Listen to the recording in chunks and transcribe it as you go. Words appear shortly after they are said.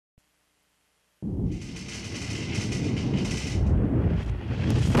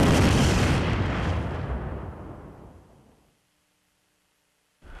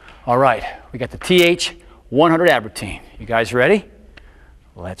All right, we got the TH 100 ab routine. You guys ready?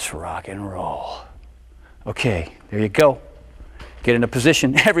 Let's rock and roll. Okay, there you go. Get into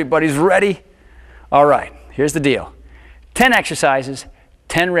position. Everybody's ready. All right, here's the deal. 10 exercises,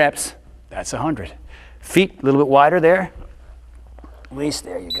 10 reps, that's 100. Feet a little bit wider there. At least,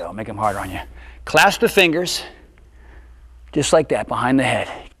 there you go. Make them harder on you. Clasp the fingers, just like that, behind the head.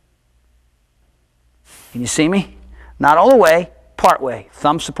 Can you see me? Not all the way, part way.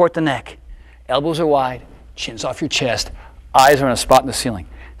 Thumbs support the neck. Elbows are wide, chin's off your chest, eyes are on a spot in the ceiling.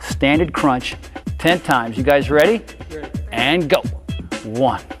 Standard crunch, 10 times. You guys ready? And go.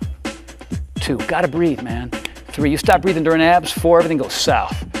 1, 2, gotta breathe, man. 3, you stop breathing during abs. 4, everything goes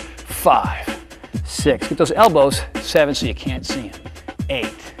south. 5, 6, get those elbows. 7, so you can't see them.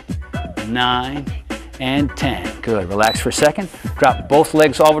 8, 9, and 10. Good, relax for a second. Drop both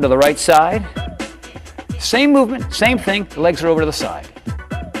legs over to the right side. Same movement, same thing, the legs are over to the side.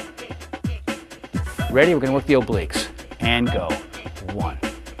 Ready? We're gonna work the obliques. And go. 1,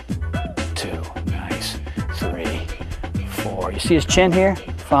 2, nice. 3, 4. You see his chin here?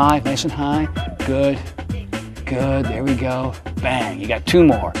 5, nice and high. Good, good, there we go. Bang, you got 2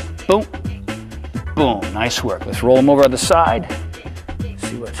 more. Boom, boom, nice work. Let's roll them over on the side.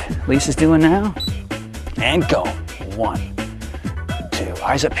 See what Lisa's doing now. And go. 1, 2,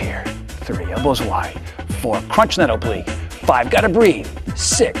 eyes up here. 3, elbows wide. 4, crunch that oblique. 5, gotta breathe.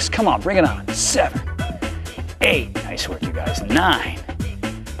 6, come on, bring it on. 7, 8, nice work you guys. 9,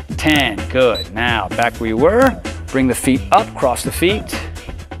 10, good. Now, back where you were. Bring the feet up, cross the feet.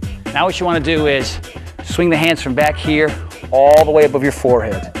 Now what you wanna do is swing the hands from back here all the way above your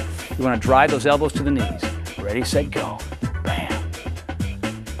forehead. You wanna drive those elbows to the knees. Ready, set, go. Bam.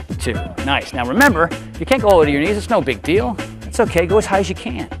 2, nice. Now remember, you can't go all the way to your knees, it's no big deal. It's okay, go as high as you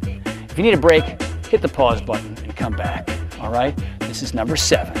can. If you need a break, hit the pause button and come back, all right? This is number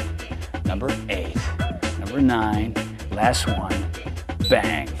 7, number 8, number 9, last one,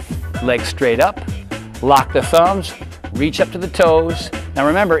 bang. Legs straight up, lock the thumbs, reach up to the toes. Now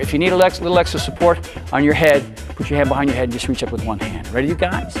remember, if you need a little extra support on your head, put your hand behind your head and just reach up with one hand. Ready, you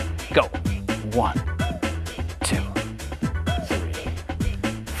guys? Go. 1, 2, 3,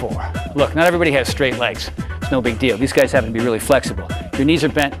 4. Look, not everybody has straight legs. It's no big deal. These guys happen to be really flexible. If your knees are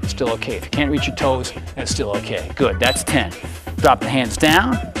bent, it's still okay. If you can't reach your toes, that's still okay. Good, that's 10. Drop the hands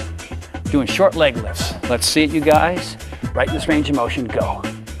down. Doing short leg lifts. Let's see it, you guys. Right in this range of motion, go.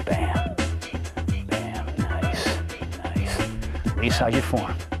 Bam, bam, nice, nice. Release how you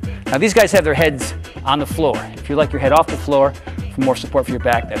form. Now these guys have their heads on the floor. If you like your head off the floor for more support for your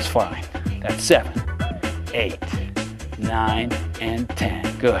back, that's fine. That's 7, 8, 9, and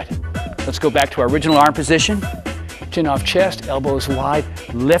 10. Good. Let's go back to our original arm position. Chin off chest, elbows wide.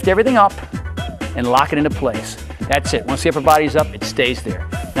 Lift everything up and lock it into place. That's it. Once the upper body's up, it stays there.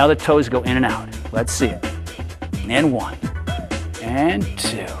 Now the toes go in and out. Let's see it. And 1, and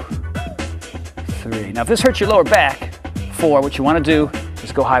 2, 3. Now if this hurts your lower back, 4, what you want to do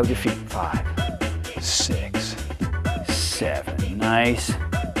is go high with your feet. 5, 6, 7, nice.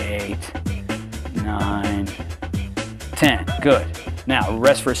 8, 9, 10, good. Now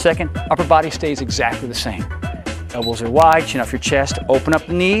rest for a second. Upper body stays exactly the same. Elbows are wide, chin off your chest, open up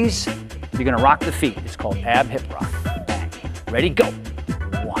the knees. You're gonna rock the feet. It's called ab hip rock. Bang. Ready, go.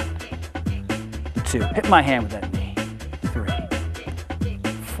 1, 2, hit my hand with that knee. 3,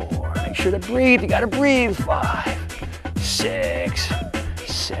 4, make sure to breathe, you gotta breathe. 5, 6,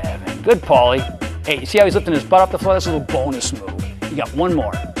 7, good, Paulie. 8, you see how he's lifting his butt off the floor? That's a little bonus move. You got 1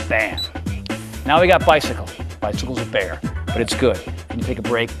 more, bam. Now we got bicycle. Bicycles are bare, but it's good. When you take a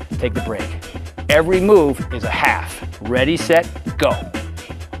break, take the break. Every move is a half. Ready, set, go.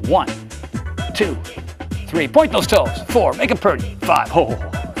 1, 2, 3, point those toes. 4, make them pretty.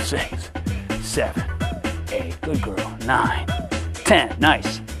 5, 6, 7, 8, good girl. 9, 10,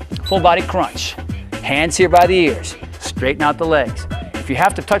 nice. Full body crunch. Hands here by the ears. Straighten out the legs. If you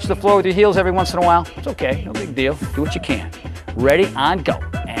have to touch the floor with your heels every once in a while, it's okay, no big deal. Do what you can. Ready, on, go.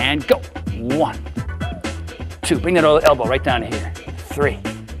 And go. 1, 2, bring that elbow right down to here. 3,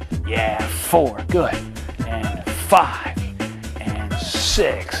 yeah, 4, good. And 5, and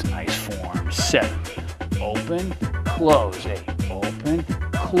 6, nice form. 7, open, close. 8, open,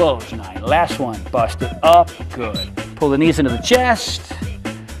 close. 9, last one, bust it up, good. Pull the knees into the chest,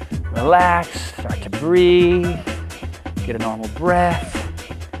 relax, start to breathe, get a normal breath,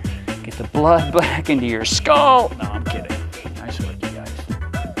 get the blood back into your skull. No, I'm kidding. Nice work, you guys.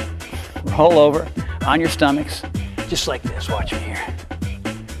 Roll over on your stomachs, just like this. Watch me here.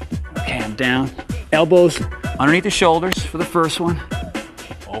 Okay, I'm down. Elbows underneath the shoulders for the first one.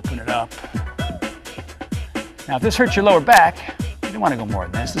 Open it up. Now, if this hurts your lower back, you don't want to go more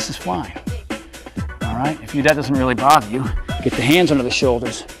than this. This is fine. All right? If that doesn't really bother you, get the hands under the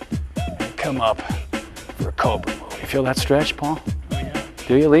shoulders and come up for a cobra move. You feel that stretch, Paul? Oh, yeah.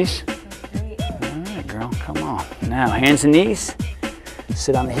 Do you, Elise? Great. All right, girl, come on. Now, hands and knees.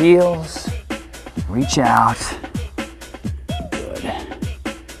 Sit on the heels. Reach out. Good.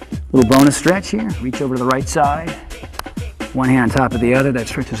 Little bonus stretch here. Reach over to the right side. One hand on top of the other. That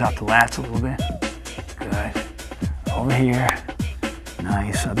stretches out the lats a little bit. Good. Over here.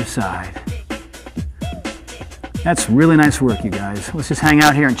 Nice. Other side. That's really nice work, you guys. Let's just hang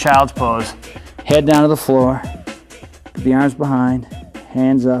out here in child's pose. Head down to the floor. Put the arms behind.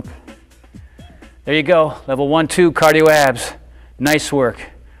 Hands up. There you go. Level 1, 2 cardio abs. Nice work.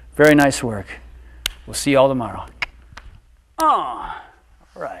 Very nice work. We'll see you all tomorrow. All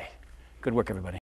right. Good work, everybody.